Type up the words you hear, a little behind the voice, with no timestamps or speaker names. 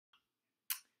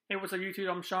Hey, what's up YouTube?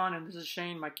 I'm Sean and this is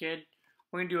Shane, my kid.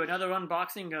 We're going to do another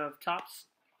unboxing of Topps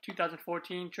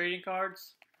 2014 trading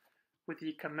cards with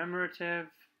the Commemorative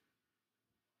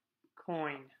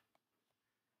Coin.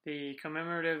 The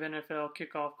Commemorative NFL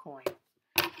Kickoff Coin.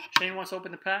 Shane wants to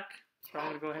open the pack, so I'm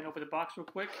going to go ahead and open the box real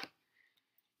quick.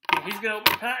 And he's going to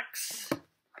open packs,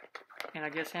 and I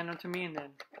guess hand them to me, and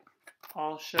then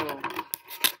I'll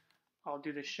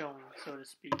do the showing, so to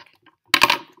speak.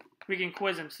 We can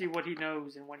quiz him, see what he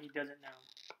knows and what he doesn't know.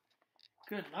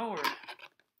 Good Lord.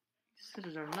 These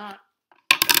scissors are not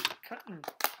cutting.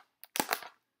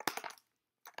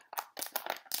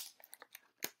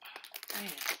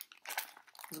 Man.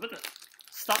 I was about to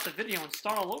stop the video and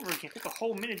start all over again. It took a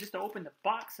whole minute just to open the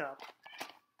box up.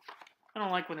 I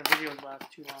don't like when the videos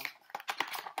last too long.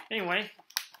 Anyway,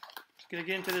 just gonna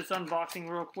get into this unboxing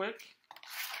real quick.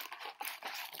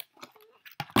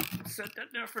 Set that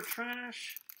there for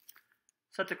trash.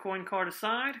 Set the coin card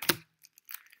aside,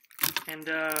 and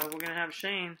we're going to have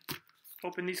Shane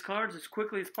open these cards as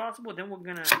quickly as possible, then we're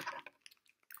going to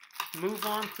move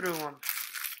on through them.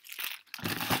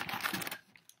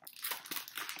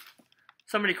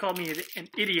 Somebody called me an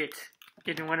idiot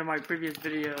in one of my previous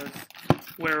videos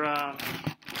where I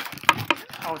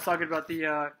was talking about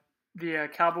the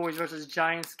Cowboys versus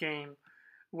Giants game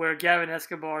where Gavin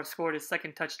Escobar scored his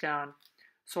second touchdown.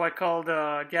 So I called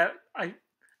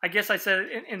I guess I said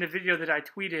in the video that I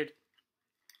tweeted,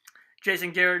 Jason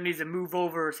Garrett needs to move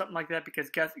over or something like that because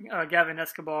Gavin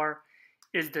Escobar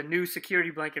is the new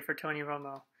security blanket for Tony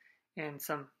Romo. And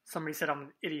somebody said I'm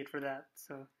an idiot for that.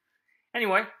 So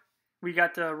anyway, we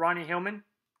got Ronnie Hillman,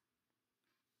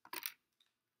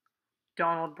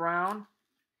 Donald Brown,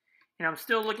 and I'm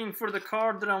still looking for the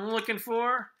card that I'm looking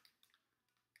for.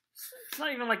 It's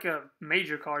not even like a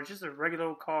major card, it's just a regular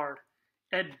old card.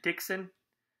 Ed Dixon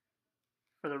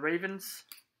for the Ravens,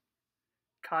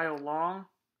 Kyle Long,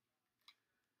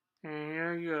 and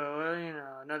here you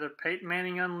go, another Peyton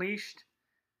Manning Unleashed.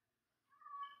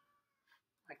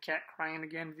 My cat crying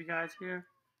again, if you guys hear.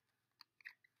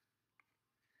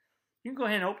 You can go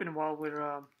ahead and open while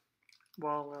we're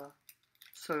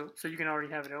so you can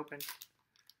already have it open.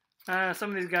 Some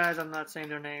of these guys, I'm not saying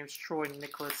their names. Troy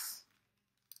Nicholas.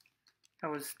 That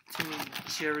was Timmy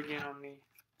Jerrigan on the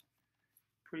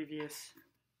previous.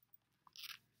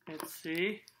 Let's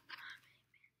see.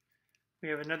 We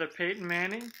have another Peyton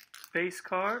Manning base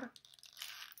card.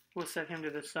 We'll set him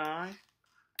to the side.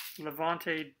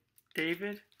 Levante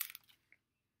David.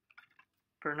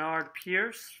 Bernard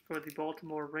Pierce for the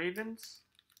Baltimore Ravens.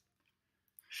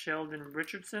 Sheldon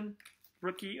Richardson,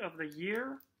 Rookie of the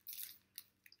Year.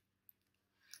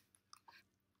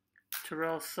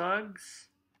 Terrell Suggs,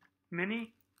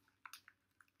 Mini.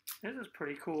 This is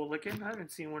pretty cool looking. I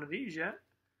haven't seen one of these yet.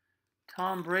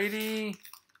 Tom Brady.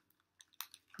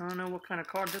 I don't know what kind of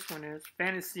card this one is.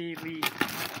 Fantasy League.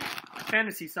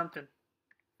 Fantasy something.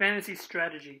 Fantasy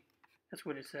Strategy. That's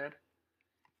what it said.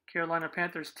 Carolina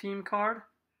Panthers team card.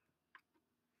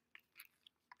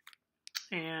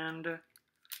 And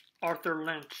Arthur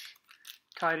Lynch.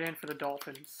 Tight end for the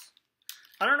Dolphins.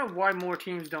 I don't know why more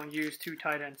teams don't use 2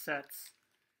 tight end sets.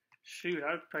 Shoot,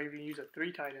 I'd probably even use a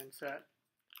 3 tight end set.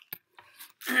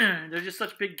 They're just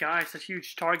such big guys, such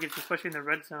huge targets, especially in the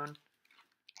red zone.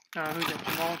 Who's that?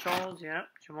 Jamal Charles? Yep.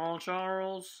 Jamal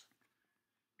Charles.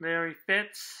 Larry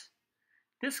Fitz.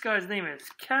 This guy's name is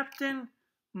Captain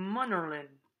Munnerlin.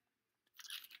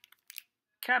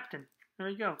 Captain. There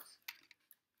he goes.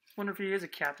 Wonder if he is a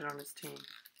captain on his team.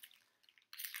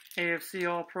 AFC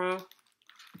All-Pro.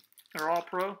 Or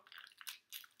All-Pro.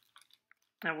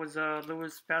 That was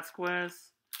Luis Vasquez.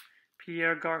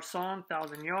 Pierre Garçon,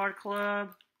 1,000-Yard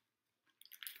Club.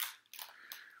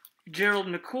 Gerald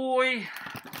McCoy.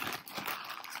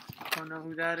 Don't know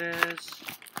who that is.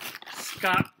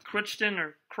 Scott Crichton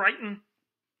or Crichton.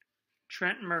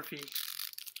 Trent Murphy,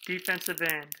 defensive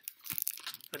end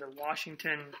for the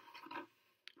Washington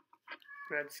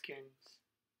Redskins.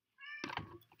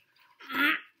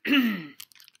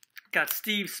 Got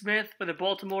Steve Smith for the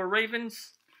Baltimore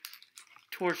Ravens.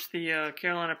 Torched the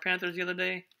Carolina Panthers the other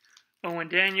day. Owen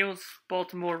Daniels,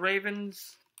 Baltimore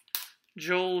Ravens.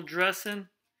 Joel Dressen,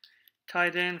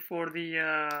 tight end for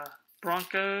the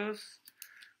Broncos.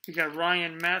 We got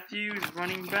Ryan Matthews,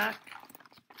 running back.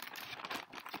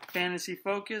 Fantasy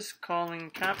Focus,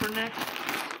 Colin Kaepernick.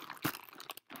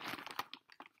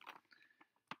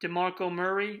 DeMarco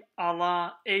Murray, a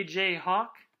la AJ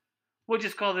Hawk. We'll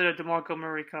just call it a DeMarco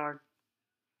Murray card.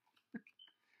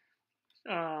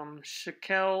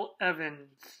 Shaquille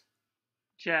Evans,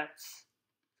 Jets.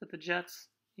 Is that the Jets?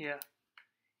 Yeah.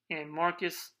 And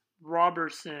Marcus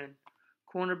Robertson,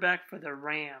 cornerback for the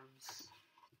Rams.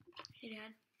 Hey,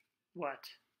 Dad. What?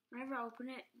 Whenever I open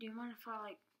it, do you mind if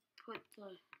I, put the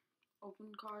open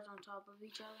cards on top of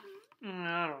each other?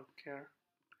 I don't care.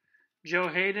 Joe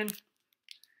Hayden.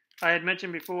 I had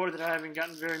mentioned before that I haven't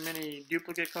gotten very many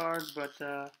duplicate cards, but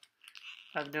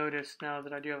I've noticed now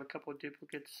that I do have a couple of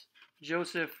duplicates.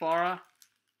 Joseph Farah,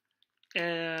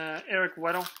 Eric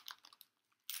Weddle,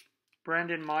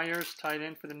 Brandon Myers, tight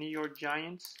end for the New York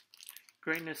Giants.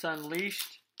 Greatness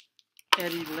Unleashed,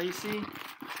 Eddie Lacy.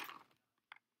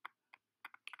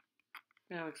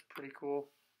 That looks pretty cool.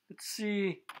 Let's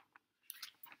see.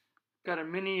 Got a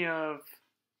mini of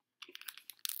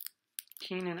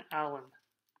Keenan Allen.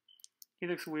 He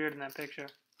looks weird in that picture.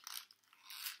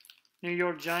 New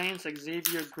York Giants,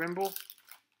 Xavier Grimble.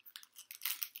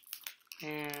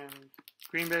 And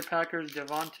Green Bay Packers,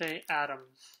 Devontae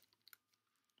Adams.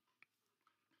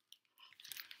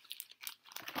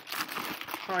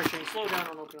 Alright, Shane, slow down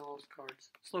on opening all those cards.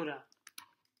 Slow down.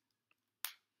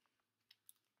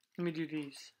 Let me do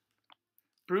these.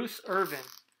 Bruce Irvin.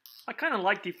 I kind of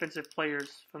like defensive players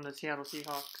from the Seattle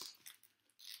Seahawks.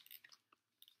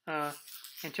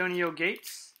 Antonio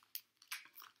Gates.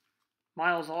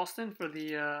 Miles Austin for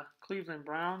the Cleveland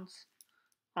Browns.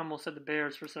 I almost said the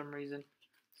Bears for some reason.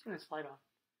 Let's turn this light on.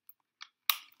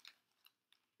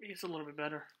 It's a little bit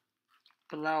better.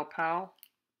 Bilal Powell.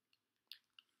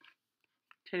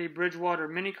 Teddy Bridgewater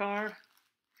mini card.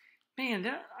 Man,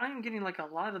 I'm getting like a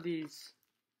lot of these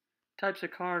types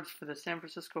of cards for the San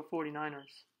Francisco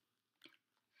 49ers.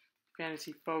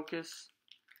 Fantasy Focus.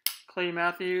 Clay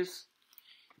Matthews.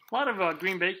 A lot of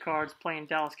Green Bay cards playing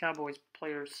Dallas Cowboys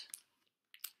players.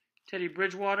 Teddy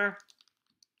Bridgewater.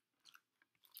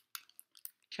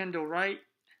 Kendall Wright.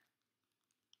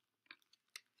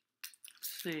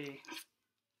 Let's see.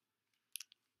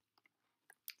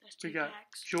 We got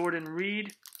packs. Jordan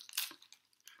Reed.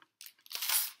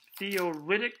 Theo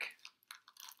Riddick.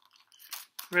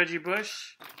 Reggie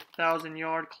Bush.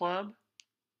 1,000-yard club.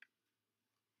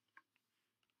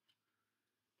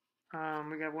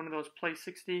 We got one of those Play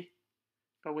 60,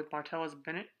 but with Martellus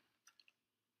Bennett.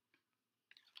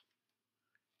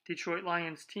 Detroit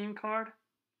Lions team card.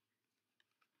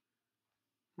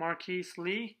 Marquise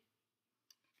Lee.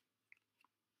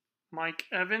 Mike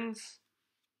Evans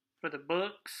for the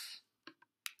Bucks.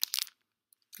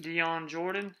 Dion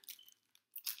Jordan.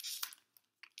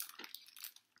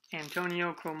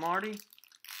 Antonio Cromartie.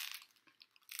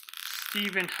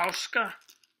 Steven Hauschka.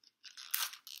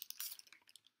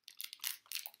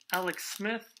 Alex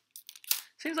Smith.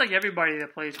 Seems like everybody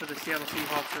that plays for the Seattle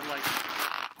Seahawks are like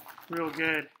real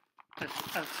good as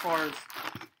far as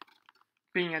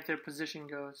being at their position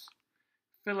goes.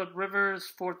 Phillip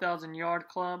Rivers, 4,000-yard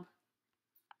club.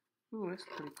 Ooh, that's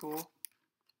pretty cool.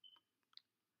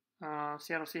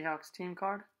 Seattle Seahawks team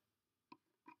card.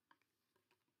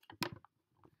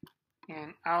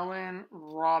 And Allen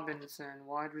Robinson,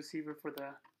 wide receiver for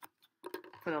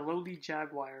the lowly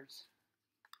Jaguars.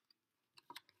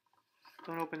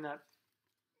 Don't open that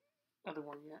other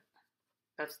one yet.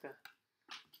 That's the...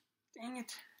 Dang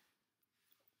it.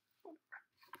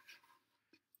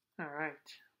 Alright.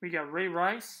 We got Ray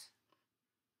Rice.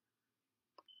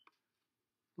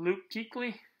 Luke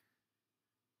Kuechly.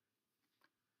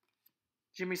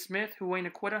 Jimmy Smith,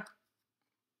 Huayna Quetta.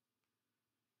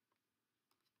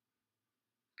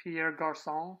 Pierre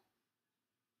Garçon.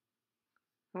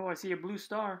 Oh, I see a blue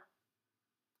star.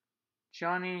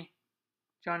 Johnny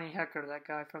Hecker, that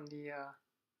guy from the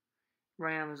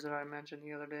Rams that I mentioned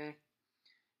the other day.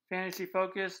 Fantasy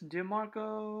Focus,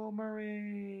 DeMarco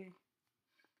Murray.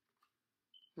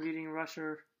 Leading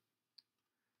rusher,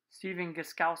 Steven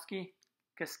Gostkowski.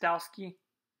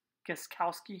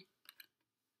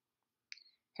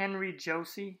 Henry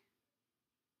Josie.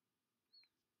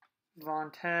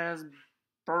 Vontez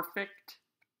Perfect.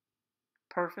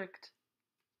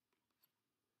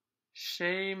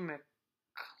 Shea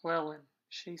McClellan.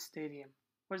 Shea Stadium.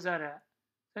 Where's that at?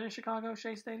 Is that in Chicago,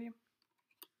 Shea Stadium?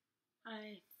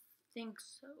 I think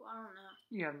so. I don't know.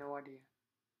 You have no idea.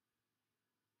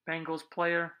 Bengals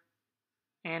player.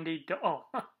 Andy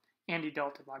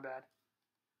Dalton, my bad.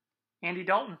 Andy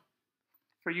Dalton.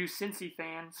 For you Cincy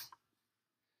fans.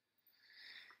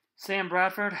 Sam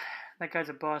Bradford. That guy's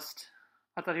a bust.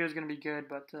 I thought he was going to be good,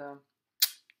 but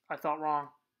I thought wrong.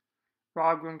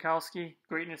 Rob Gronkowski.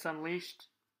 Greatness Unleashed.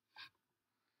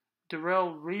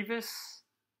 Darrelle Revis.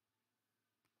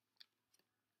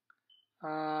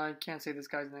 I can't say this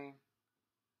guy's name.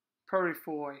 Prairie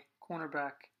Foy,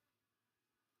 cornerback.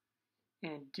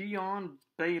 And Dion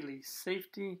Bailey,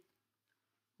 safety,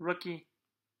 rookie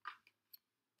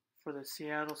for the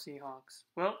Seattle Seahawks.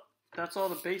 Well, that's all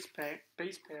the base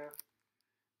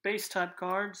type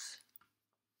cards.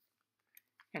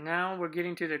 And now we're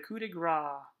getting to the coup de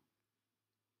grace,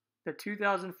 the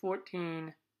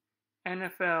 2014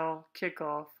 NFL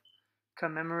kickoff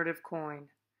commemorative coin.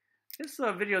 This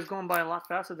video is going by a lot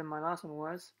faster than my last one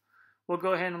was. We'll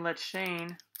go ahead and let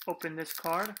Shane open this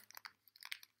card.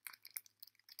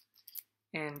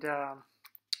 And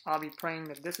I'll be praying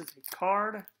that this is a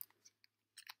card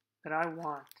that I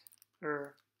want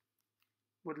or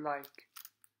would like.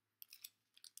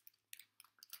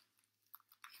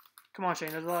 Come on,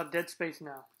 Shane. There's a lot of dead space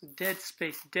now. Dead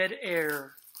space. Dead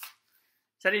air.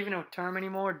 Is that even a term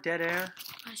anymore? Dead air?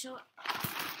 I show it.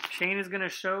 Shane is going to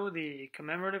show the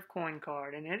commemorative coin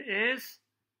card. And it is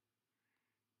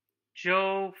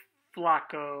Joe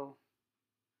Flacco.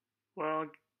 Well,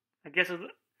 I guess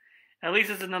at least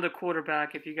it's another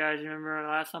quarterback. If you guys remember,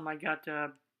 last time I got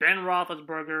Ben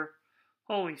Roethlisberger.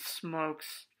 Holy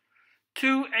smokes.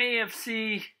 2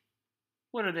 AFC...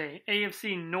 What are they?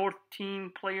 AFC North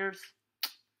team players?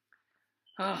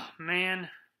 Oh, man.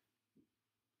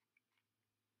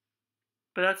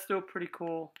 But that's still pretty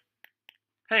cool.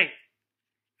 Hey,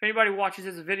 if anybody watches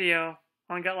this video,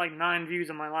 I only got like 9 views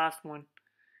on my last one.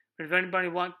 But if anybody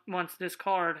wants this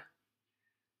card,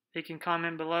 they can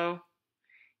comment below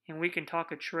and we can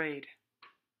talk a trade.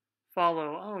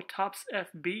 Follow, Tops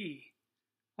FB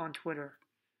on Twitter.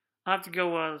 I'll have to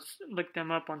go look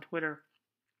them up on Twitter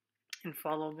and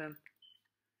follow them.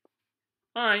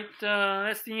 Alright,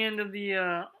 that's the end of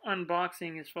the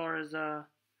unboxing as far as the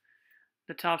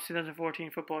Topps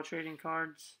 2014 football trading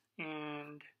cards,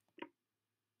 and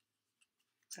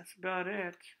that's about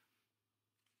it.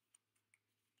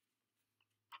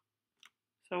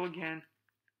 So again,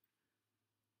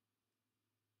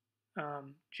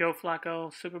 Joe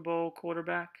Flacco, Super Bowl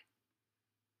quarterback.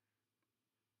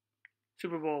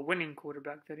 Super Bowl winning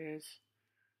quarterback, that is.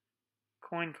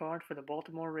 Coin card for the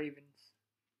Baltimore Ravens.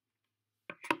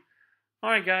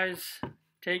 Alright guys,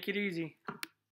 take it easy.